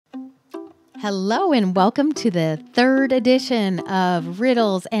Hello and welcome to the third edition of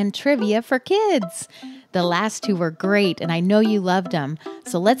Riddles and Trivia for Kids. The last two were great and I know you loved them,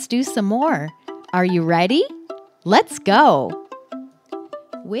 so let's do some more. Are you ready? Let's go!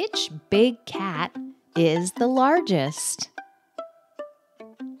 Which big cat is the largest?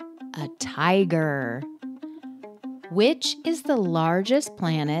 A tiger. Which is the largest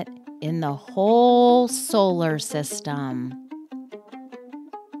planet in the whole solar system?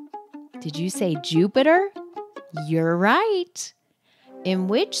 Did you say Jupiter? You're right. In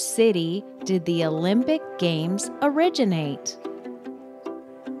which city did the Olympic Games originate?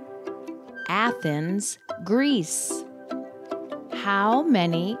 Athens, Greece. How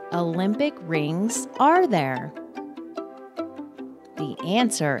many Olympic rings are there? The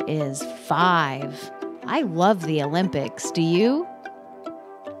answer is 5. I love the Olympics. Do you?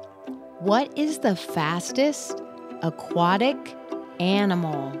 What is the fastest aquatic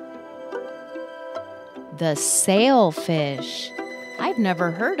animal? The sailfish. I've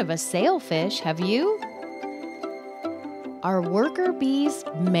never heard of a sailfish, have you? Are worker bees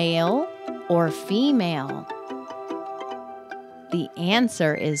male or female? The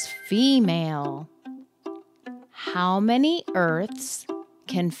answer is female. How many Earths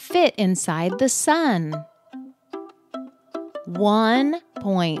can fit inside the sun?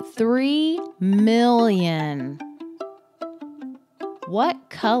 1.3 million. What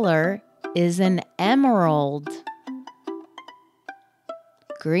color is an emerald?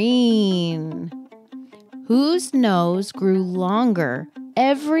 Green. Whose nose grew longer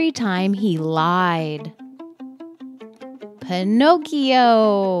every time he lied?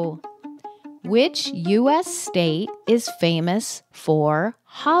 Pinocchio. Which U.S. state is famous for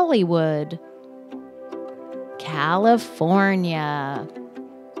Hollywood? California.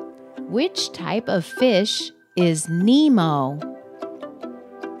 Which type of fish is Nemo?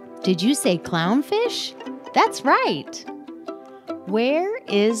 Did you say clownfish? That's right. Where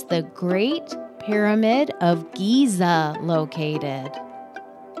is the Great Pyramid of Giza located?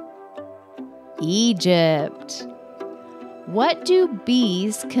 Egypt. What do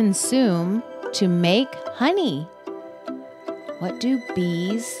bees consume to make honey? What do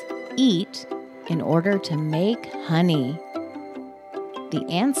bees eat in order to make honey? The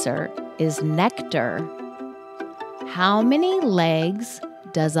answer is nectar. How many legs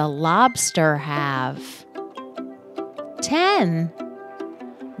does a lobster have? 10.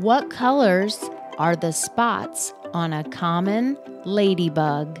 What colors are the spots on a common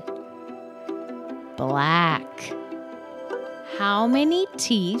ladybug? Black. How many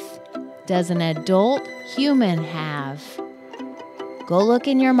teeth does an adult human have? Go look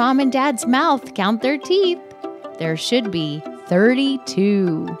in your mom and dad's mouth, count their teeth. There should be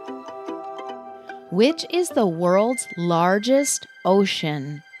 32. Which is the world's largest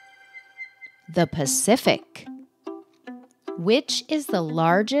ocean? The Pacific. Which is the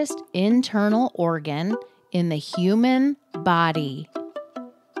largest internal organ in the human body?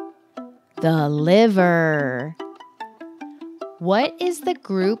 The liver. What is the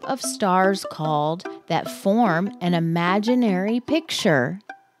group of stars called that form an imaginary picture?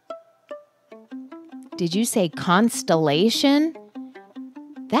 Did you say constellation?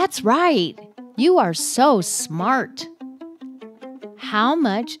 That's right. You are so smart. How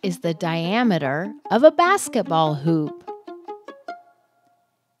much is the diameter of a basketball hoop?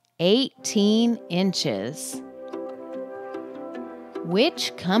 18 inches.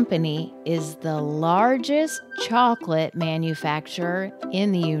 Which company is the largest chocolate manufacturer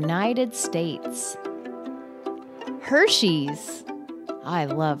in the United States? Hershey's. I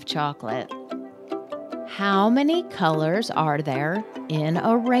love chocolate. How many colors are there in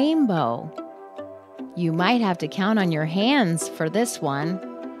a rainbow? You might have to count on your hands for this one.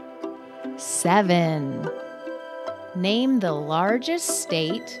 7. Name the largest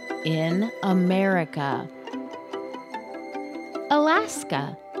state in America.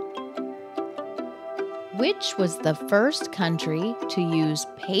 Alaska. Which was the first country to use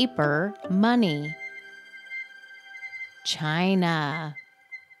paper money? China.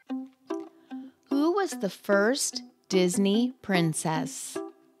 Who was the first Disney princess?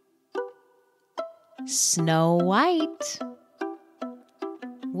 Snow White.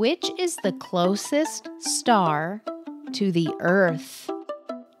 Which is the closest star to the Earth?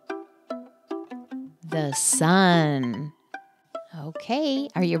 The sun. Okay,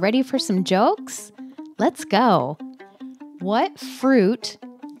 are you ready for some jokes? Let's go. What fruit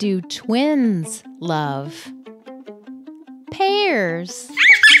do twins love? Pears.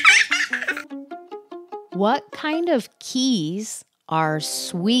 What kind of keys are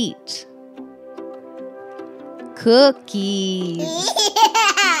sweet? Cookies.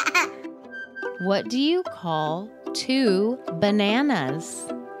 What do you call two bananas?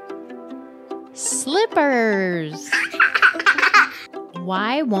 Slippers.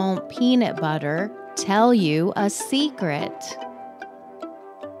 Why won't peanut butter tell you a secret?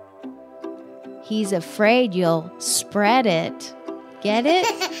 He's afraid you'll spread it. Get it?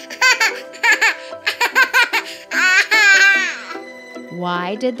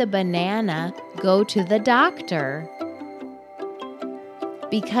 Why did the banana go to the doctor?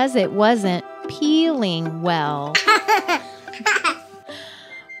 Because it wasn't peeling well.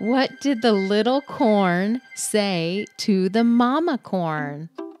 What did the little corn say to the mama corn?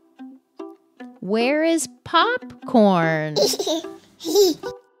 Where is popcorn?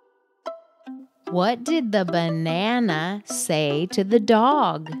 What did the banana say to the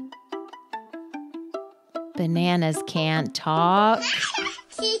dog? Bananas can't talk.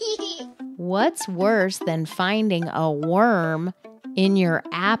 What's worse than finding a worm in your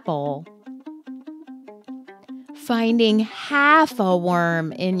apple? Finding half a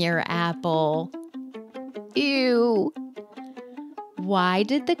worm in your apple. Ew. Why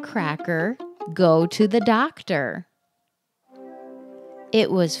did the cracker go to the doctor? It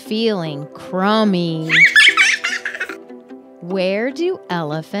was feeling crummy. Where do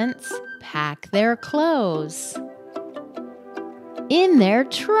elephants pack their clothes? In their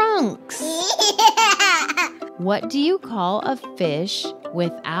trunks. What do you call a fish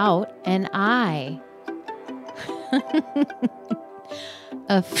without an eye?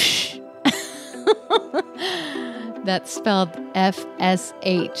 A fish. That's spelled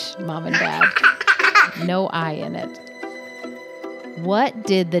F-S-H, Mom and Dad. No I in it. What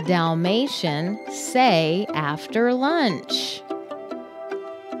did the Dalmatian say after lunch?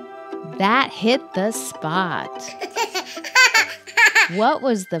 That hit the spot. What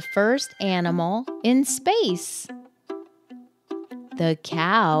was the first animal in space? The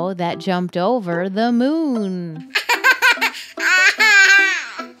cow that jumped over the moon.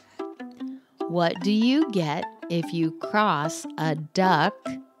 What do you get if you cross a duck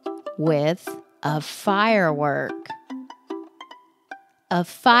with a firework? A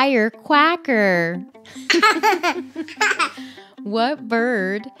firecracker. What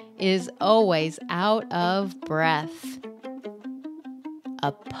bird is always out of breath?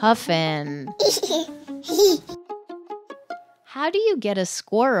 A puffin. How do you get a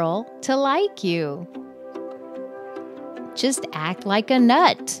squirrel to like you? Just act like a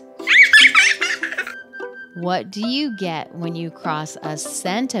nut. What do you get when you cross a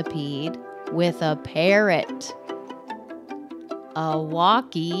centipede with a parrot? A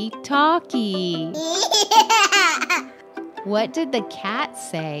walkie-talkie. What did the cat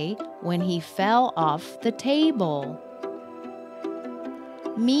say when he fell off the table?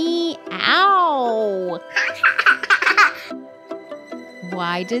 Meow.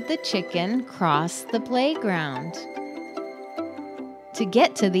 Why did the chicken cross the playground? To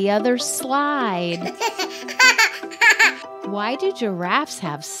get to the other slide. Why do giraffes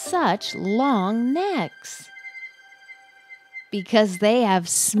have such long necks? Because they have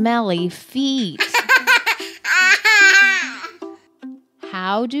smelly feet.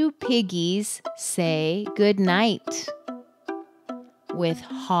 How do piggies say goodnight? With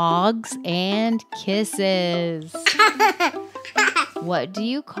hogs and kisses. What do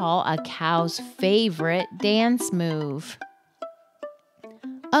you call a cow's favorite dance move?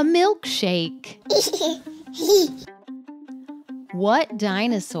 A milkshake. What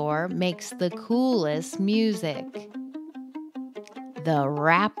dinosaur makes the coolest music? The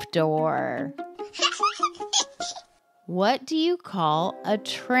raptor. What do you call a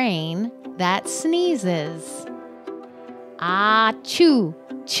train that sneezes? Ah, choo,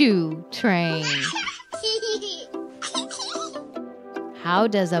 choo train. How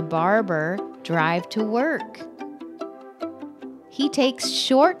does a barber drive to work? He takes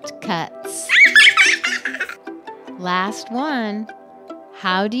shortcuts. Last one.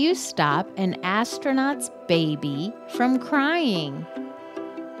 How do you stop an astronaut's baby from crying?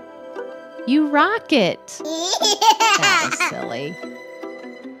 You rock it. That was silly.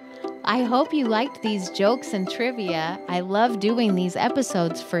 I hope you liked these jokes and trivia. I love doing these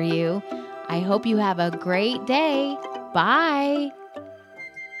episodes for you. I hope you have a great day. Bye.